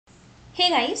Hey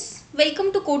guys,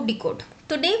 welcome to Code Decode.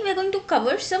 Today we are going to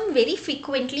cover some very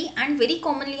frequently and very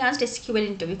commonly asked SQL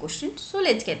interview questions. So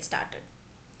let's get started.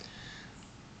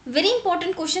 Very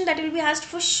important question that will be asked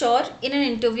for sure in an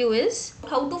interview is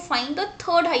how to find the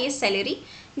third highest salary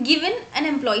given an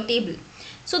employee table.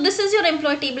 So this is your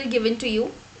employee table given to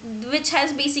you, which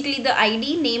has basically the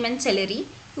ID, name and salary.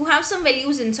 You have some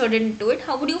values inserted into it.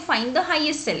 How would you find the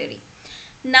highest salary?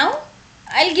 Now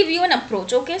I'll give you an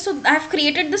approach. Okay, so I've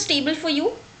created this table for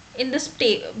you. In this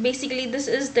basically this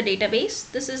is the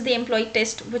database. This is the employee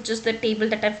test, which is the table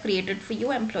that I've created for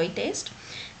you, employee test.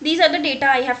 These are the data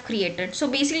I have created. So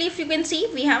basically, if you can see,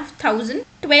 we have 1000,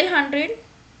 1200,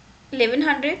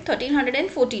 1100, 1300 and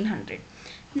 1400.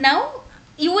 Now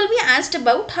you will be asked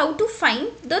about how to find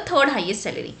the third highest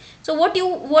salary. So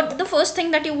what the first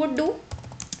thing that you would do?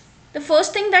 The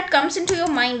first thing that comes into your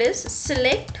mind is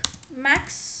select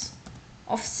max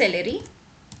of salary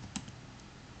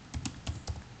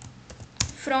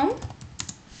from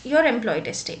your employee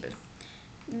test table.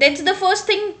 That's the first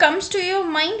thing comes to your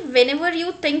mind whenever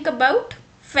you think about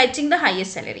fetching the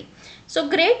highest salary. So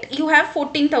great, you have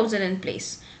 14,000 in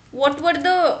place. What were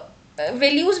the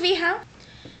values we have?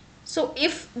 So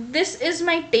if this is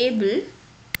my table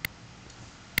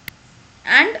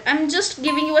and I'm just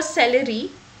giving you a salary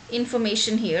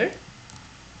information here.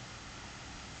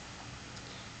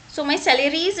 So my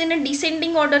salary is in a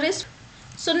descending order is.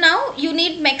 So now you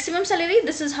need maximum salary.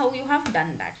 This is how you have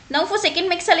done that. Now for second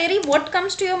max salary, what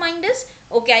comes to your mind is,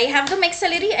 okay, I have the max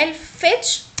salary. I'll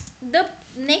fetch the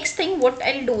next thing. What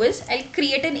I'll do is I'll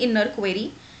create an inner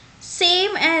query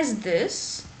same as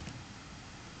this.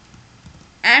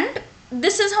 And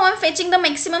this is how I'm fetching the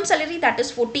maximum salary, that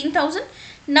is 14,000.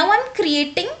 Now I'm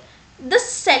creating the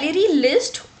salary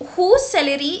list whose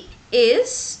salary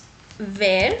is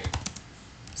where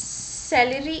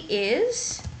salary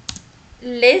is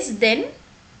less than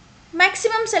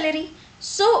maximum salary.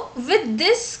 So with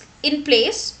this in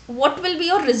place, what will be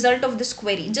your result of this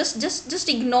query? Just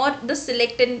ignore the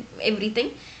select and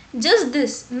everything. Just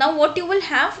this. Now what you will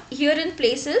have here in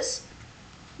place is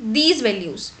these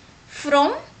values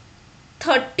from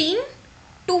 13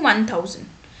 to 1000.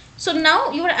 So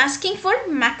now you are asking for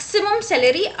maximum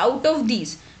salary out of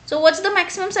these. So what's the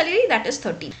maximum salary? That is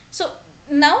 13. So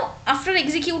now after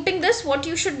executing this, what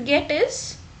you should get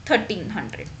is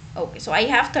 1300. Okay, so I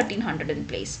have 1300 in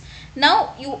place.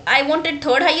 Now I wanted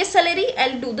third highest salary.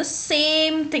 I'll do the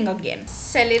same thing again.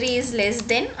 Salary is less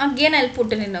than, again I'll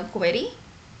put in a query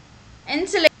and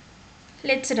select.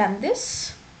 Let's run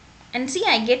this and see,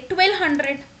 I get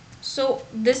 1200. So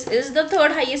this is the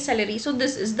third highest salary. So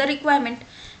this is the requirement.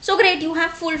 So great, you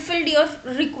have fulfilled your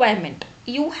requirement.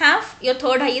 You have your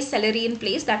third highest salary in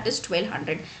place, that is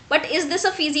 1200. But is this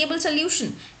a feasible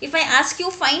solution? If I ask you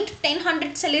find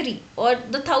 1000 salary or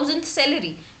the 1000th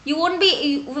salary, you won't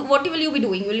be, what will you be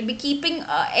doing? Will you be keeping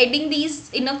adding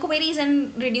these inner queries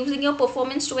and reducing your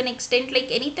performance to an extent like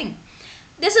anything?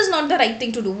 This is not the right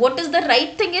thing to do. What is the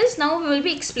right thing is, now we will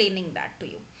be explaining that to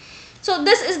you. So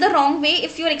this is the wrong way.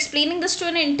 If you're explaining this to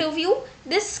an interview,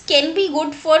 this can be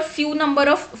good for few number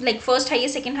of like first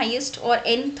highest, second highest or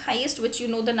nth highest, which you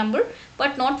know the number,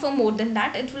 but not for more than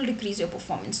that. It will decrease your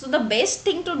performance. So the best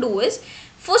thing to do is,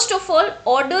 first of all,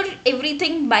 order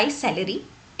everything by salary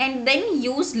and then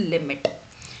use limit.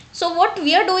 So what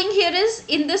we are doing here is,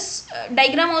 in this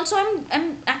diagram also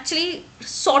I'm actually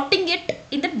sorting it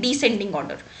in the descending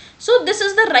order. So this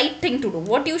is the right thing to do.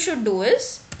 What you should do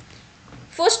is,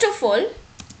 first of all,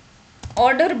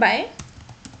 order by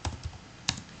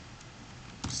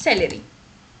salary,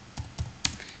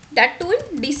 that too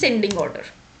in descending order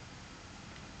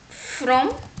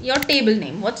from your table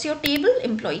name. What's your table?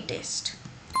 Employee test.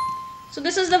 So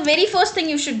this is the very first thing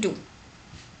you should do.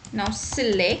 Now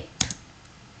select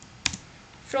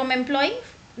from employee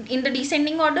in the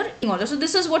descending order. So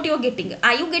this is what you are getting.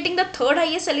 Are you getting the third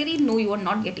highest salary? No, you are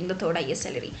not getting the third highest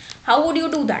salary. How would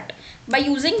you do that? By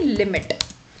using limit.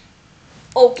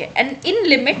 Okay, and in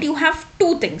limit you have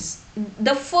two things.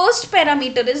 The first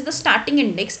parameter is the starting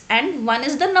index and one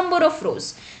is the number of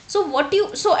rows. So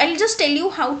I'll just tell you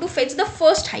how to fetch the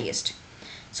first highest.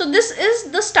 So this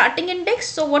is the starting index.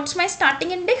 So what's my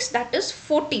starting index? That is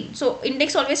 14. So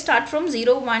index always start from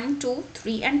 0, 1, 2,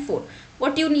 3 and 4.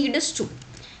 What you need is 2.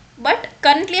 But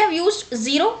currently I've used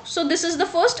 0. So this is the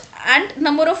first, and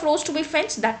number of rows to be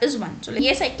fetched, that is 1. So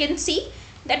yes, I can see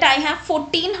that I have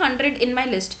 1400 in my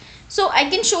list. So I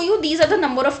can show you these are the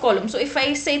number of columns. So if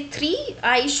I say 3,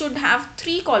 I should have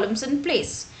 3 columns in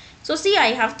place. So see, I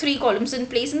have 3 columns in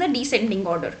place in the descending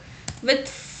order. With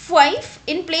 5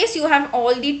 in place, you have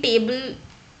all the table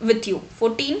with you,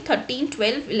 14, 13,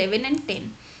 12, 11 and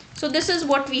 10. So this is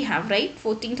what we have, right?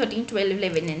 14, 13, 12,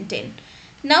 11 and 10.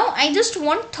 Now I just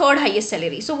want third highest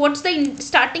salary. So what's the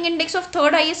starting index of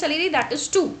third highest salary? That is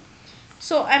 2.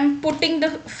 So I'm putting the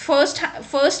first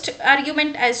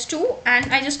argument as 2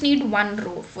 and I just need one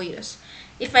row for this.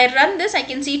 If I run this, I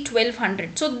can see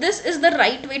 1200. So this is the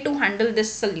right way to handle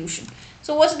this solution.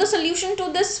 So what's the solution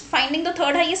to this finding the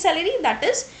third highest salary? That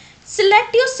is,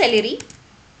 select your salary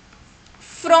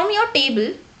from your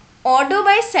table, order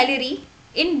by salary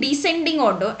in descending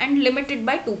order and limit it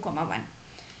by 2,1.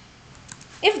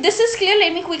 If this is clear,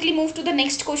 let me quickly move to the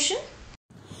next question.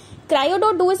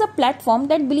 Cryo.do is a platform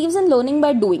that believes in learning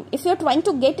by doing. If you're trying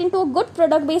to get into a good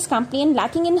product-based company and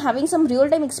lacking in having some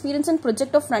real-time experience in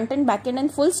project of front-end, back-end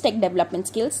and full-stack development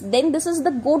skills, then this is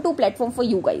the go-to platform for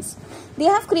you guys. They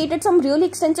have created some really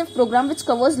extensive program which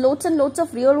covers loads and loads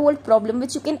of real-world problem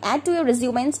which you can add to your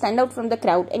resume and stand out from the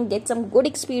crowd and get some good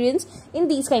experience in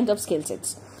these kinds of skill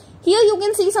sets. Here you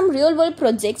can see some real world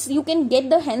projects. You can get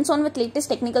the hands-on with latest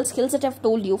technical skills that I've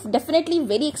told you. Definitely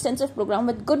very extensive program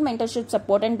with good mentorship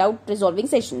support and doubt resolving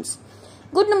sessions.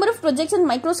 Good number of projects and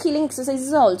micro skilling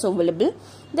exercises are also available.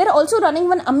 They are also running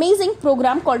one amazing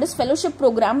program called as fellowship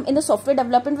program in the software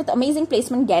development with amazing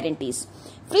placement guarantees.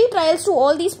 Free trials to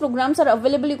all these programs are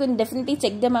available. You can definitely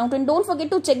check them out and don't forget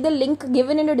to check the link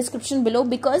given in the description below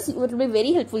because it will be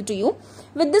very helpful to you.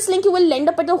 With this link, you will end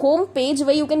up at the home page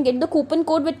where you can get the coupon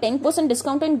code with 10%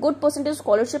 discount and good percentage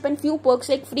scholarship and few perks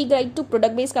like free guide to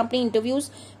product-based company interviews,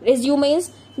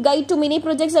 resumes, guide to mini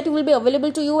projects that will be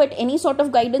available to you at any sort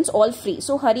of guidance, all free.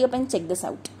 So hurry up and check this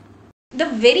out. The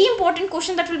very important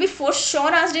question that will be for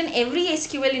sure asked in every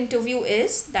SQL interview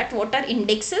is that what are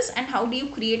indexes and how do you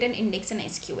create an index in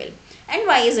SQL and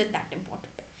why is it that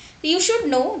important? You should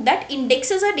know that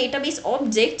indexes are database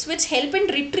objects which help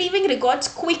in retrieving records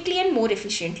quickly and more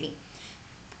efficiently.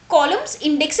 Columns,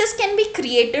 indexes can be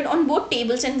created on both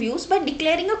tables and views. By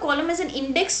declaring a column as an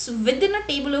index within a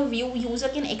table or view, user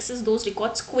can access those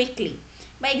records quickly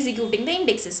by executing the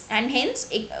indexes, and hence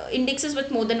indexes with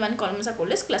more than one columns are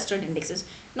called as clustered indexes.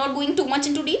 Not going too much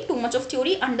into deep, too much of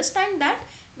theory, understand that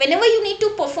whenever you need to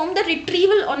perform the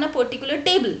retrieval on a particular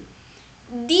table,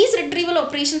 these retrieval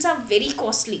operations are very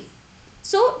costly.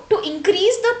 So to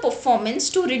increase the performance,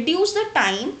 to reduce the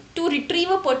time to retrieve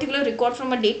a particular record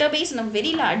from a database in a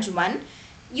very large one,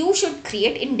 you should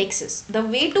create indexes. The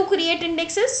way to create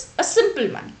indexes, a simple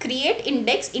one. Create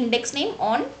index name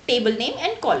on table name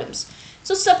and columns.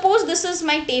 So suppose this is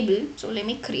my table. So let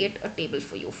me create a table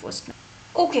for you first.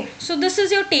 Okay, so this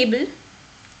is your table.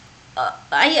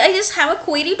 I just have a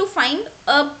query to find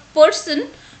a person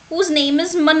whose name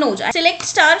is Manoj. I select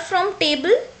star from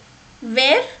table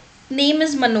where name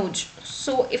is Manoj.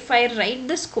 So if I write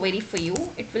this query for you,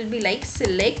 it will be like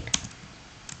select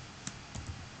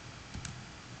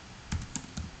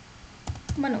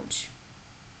Manoj.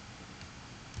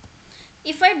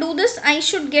 If I do this, I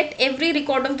should get every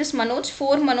record of this Manoj,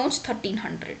 4 Manoj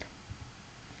 1300.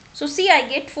 So see, I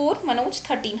get 4 Manoj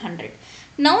 1300.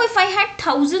 Now if I had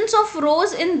thousands of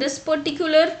rows in this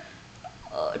particular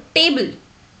table,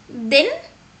 then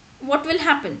what will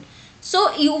happen?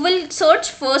 So you will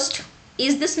search first,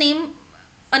 is this name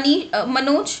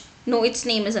Manoj? No, its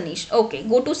name is Anish. Okay,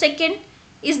 go to second.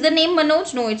 Is the name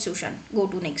Manoj? No, it's Sushan. Go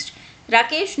to next.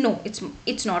 Rakesh? No,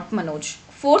 it's not Manoj.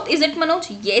 Fourth, is it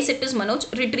Manoj? Yes, it is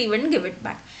Manoj. Retrieve and give it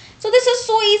back. So this is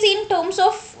so easy in terms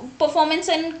of performance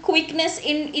and quickness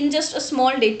in just a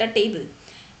small data table.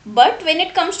 But when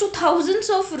it comes to thousands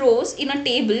of rows in a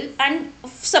table, and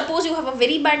suppose you have a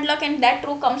very bad luck and that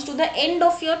row comes to the end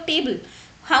of your table,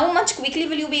 how much quickly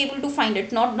will you be able to find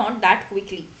it? Not that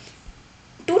quickly.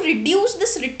 To reduce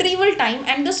this retrieval time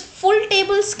and this full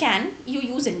table scan, you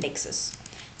use indexes.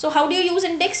 So how do you use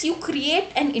index? You create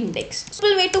an index.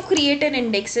 Simple way to create an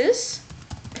index is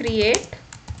create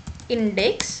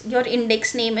index. Your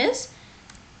index name is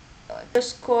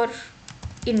underscore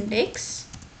index.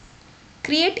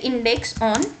 Create index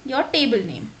on your table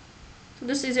name. So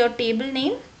this is your table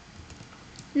name.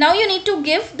 Now you need to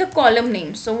give the column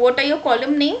names. So what are your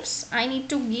column names? I need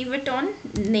to give it on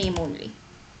name only.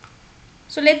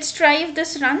 So let's try if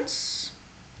this runs.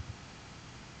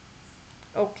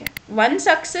 Okay, one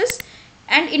success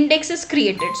and index is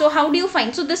created. So how do you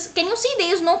find? So this, can you see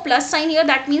there is no plus sign here?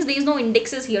 That means there is no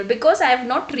indexes here because I have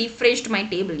not refreshed my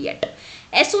table yet.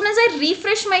 As soon as I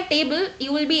refresh my table,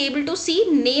 you will be able to see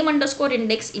name underscore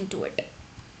index into it.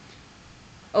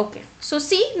 Okay, so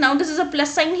see, now this is a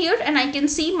plus sign here and I can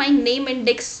see my name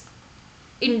index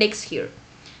here.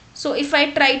 So if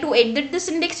I try to edit this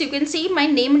index, you can see my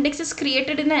name index is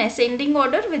created in an ascending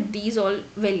order with these all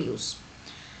values.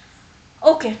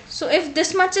 Okay, so if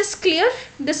this much is clear,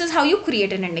 this is how you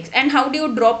create an index. And how do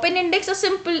you drop an index? A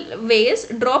simple way is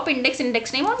drop index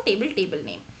name on table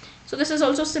name. So this is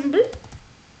also simple.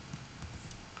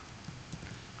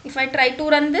 If I try to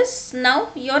run this, now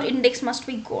your index must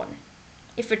be gone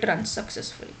if it runs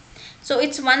successfully. So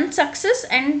it's one success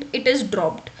and it is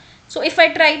dropped. So if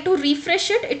I try to refresh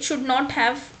it, it should not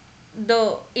have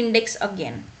the index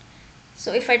again.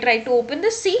 So if I try to open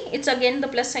this, see, it's again the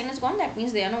plus sign is gone. That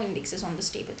means there are no indexes on this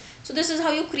table. So this is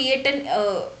how you create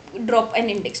and drop an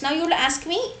index. Now you will ask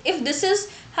me, if this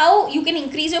is how you can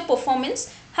increase your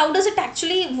performance, how does it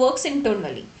actually works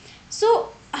internally? So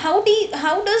how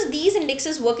does these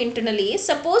indexes work internally?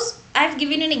 Suppose I've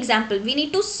given an example. We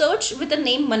need to search with the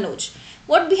name Manoj.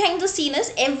 What behind the scene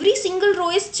is, every single row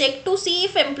is checked to see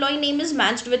if employee name is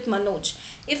matched with Manoj.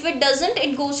 If it doesn't,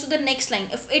 it goes to the next line.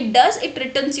 If it does, it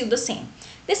returns you the same.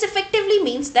 This effectively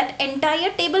means that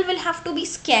entire table will have to be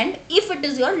scanned if it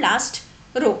is your last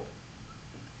row,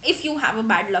 if you have a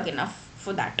bad luck enough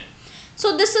for that.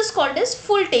 So this is called as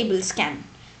full table scan.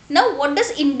 Now what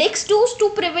does index do to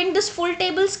prevent this full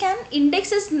table scan?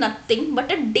 Index is nothing but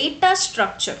a data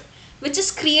structure which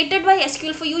is created by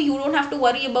SQL for you. You don't have to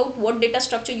worry about what data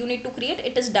structure you need to create.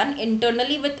 It is done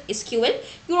internally with SQL.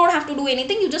 You don't have to do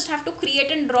anything. You just have to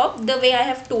create and drop the way I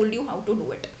have told you how to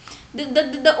do it.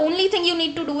 The only thing you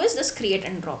need to do is just create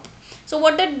and drop. So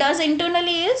what it does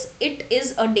internally is, it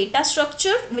is a data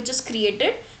structure which is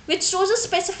created, which shows a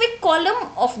specific column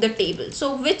of the table.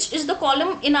 So which is the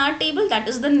column in our table? That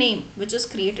is the name which is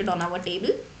created on our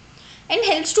table, and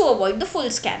helps to avoid the full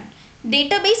scan.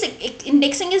 Database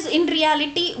indexing is, in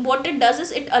reality, what it does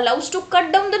is it allows to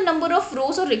cut down the number of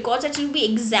rows or records that will be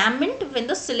examined when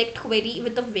the select query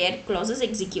with the where clause is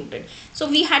executed. So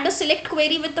we had a select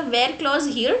query with the where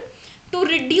clause here. To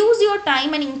reduce your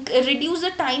time and reduce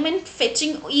the time in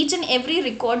fetching each and every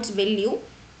record's value,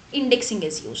 indexing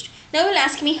is used. Now you will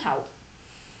ask me how.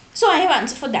 So I have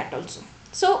answer for that also.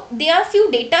 So there are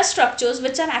few data structures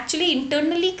which are actually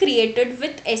internally created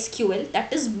with SQL,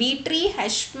 that is B tree,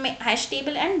 hash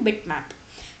table and bitmap.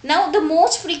 Now the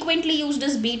most frequently used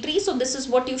is B tree. So this is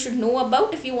what you should know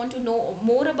about. If you want to know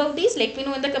more about these, let me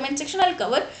know in the comment section. I'll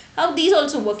cover how these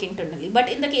also work internally. But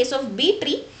in the case of B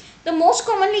tree, the most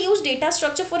commonly used data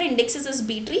structure for indexes is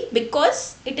B tree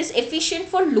because it is efficient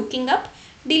for looking up,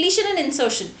 deletion and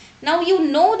insertion. Now you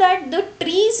know that the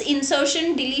tree's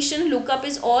insertion, deletion, lookup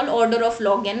is all order of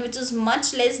log n, which is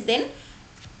much less than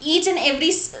each and every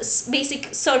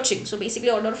basic searching. So basically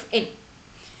order of n.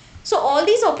 So all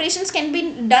these operations can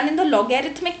be done in the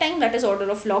logarithmic time, that is order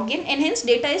of log n, and hence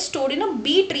data is stored in a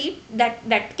B tree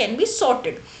that can be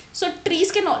sorted. So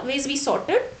trees can always be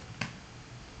sorted.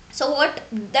 So what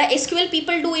the SQL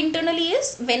people do internally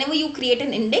is, whenever you create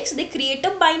an index, they create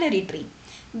a binary tree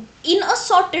in a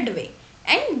sorted way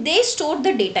and they store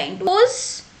the data into.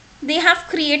 Suppose they have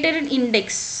created an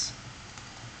index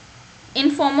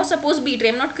in form of, suppose B tree.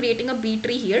 I'm not creating a B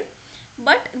tree here,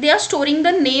 but they are storing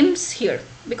the names here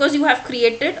because you have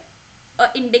created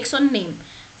an index on name.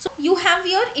 So you have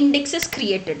your indexes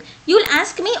created. You'll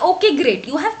ask me, okay, great,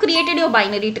 you have created your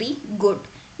binary tree, good.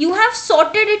 You have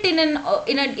sorted it in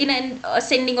an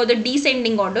ascending or the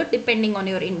descending order depending on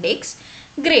your index.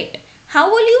 Great.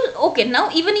 How will you? Okay, now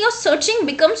even your searching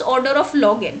becomes order of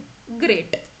log n.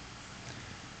 Great.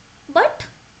 But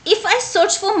if I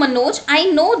search for Manoj,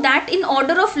 I know that in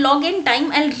order of log n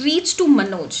time I'll reach to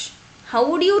Manoj. How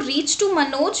would you reach to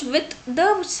Manoj with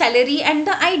the salary and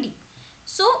the ID?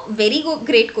 So very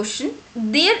great question.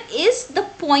 There is the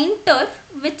pointer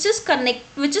which is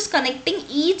connecting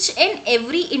each and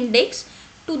every index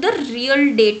to the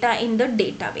real data in the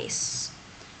database.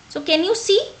 So can you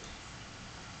see?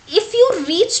 If you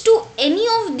reach to any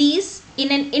of these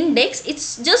in an index,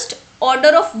 it's just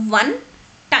order of 1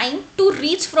 time to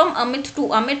reach from Amit to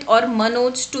Amit or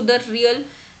Manoj to the real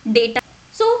data.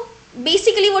 So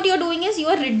basically what you are doing is you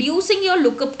are reducing your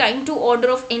lookup time to order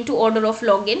of n to order of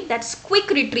log n. That's quick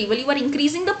retrieval. You are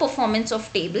increasing the performance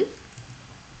of table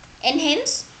and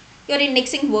hence your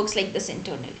indexing works like this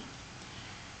internally.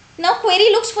 Now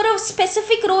query looks for a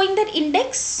specific row in that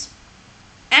index,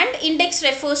 and index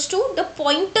refers to the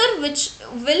pointer which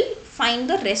will find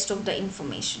the rest of the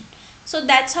information. So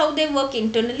that's how they work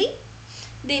internally.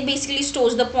 They basically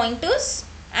stores the pointers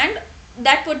and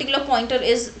that particular pointer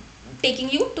is taking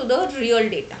you to the real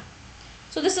data.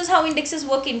 So this is how indexes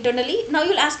work internally. Now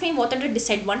you'll ask me, what are the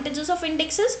disadvantages of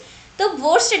indexes? The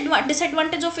worst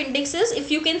disadvantage of indexes,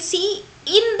 if you can see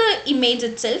in the image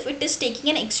itself, it is taking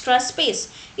an extra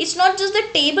space. It's not just the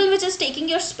table which is taking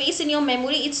your space in your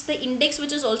memory, it's the index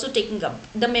which is also taking up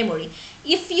the memory.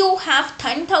 If you have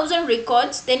 10,000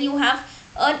 records, then you have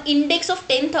an index of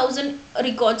 10,000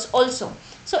 records also.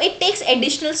 So it takes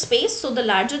additional space. So the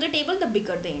larger the table, the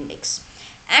bigger the index.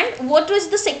 And what was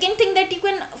the second thing that you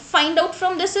can find out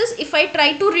from this is, if I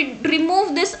try to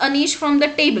remove this Anish from the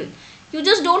table, you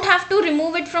just don't have to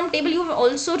remove it from table, you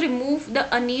also remove the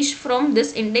Anish from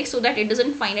this index so that it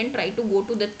doesn't find and try to go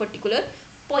to that particular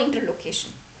pointer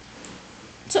location.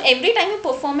 So every time you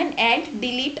perform an add,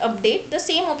 delete, update, the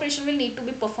same operation will need to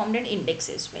be performed in index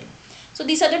as well. So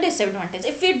these are the disadvantages.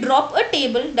 If we drop a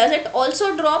table, does it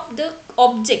also drop the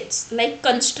objects like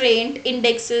constraint,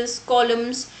 indexes,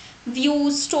 columns,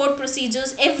 views, stored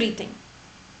procedures, everything?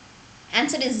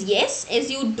 Answer is yes. As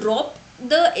you drop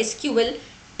the SQL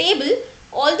table,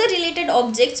 all the related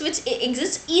objects which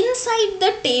exist inside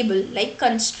the table like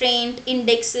constraint,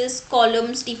 indexes,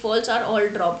 columns, defaults are all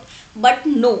dropped. But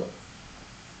no,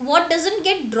 what doesn't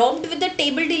get dropped with the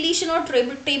table deletion or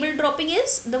table dropping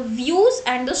is the views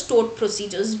and the stored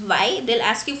procedures. Why? They'll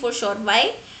ask you for sure.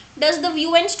 Why does the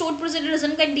view and stored procedure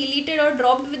doesn't get deleted or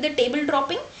dropped with the table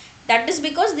dropping? That is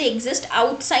because they exist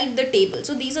outside the table.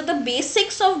 So these are the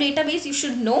basics of database. You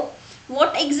should know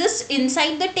what exists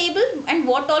inside the table and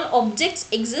what all objects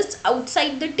exists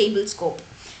outside the table scope.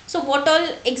 So what all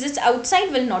exists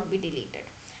outside will not be deleted.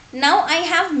 Now I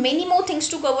have many more things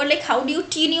to cover, like how do you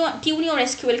tune your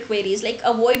SQL queries, like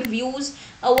avoid views,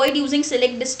 avoid using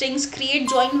select distinct, create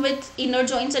join with inner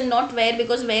joins and not where,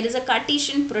 because where is a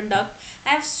Cartesian product. I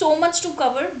have so much to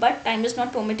cover but time is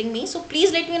not permitting me. So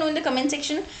please let me know in the comment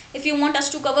section if you want us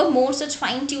to cover more such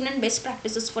fine tune and best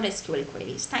practices for SQL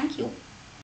queries. Thank you.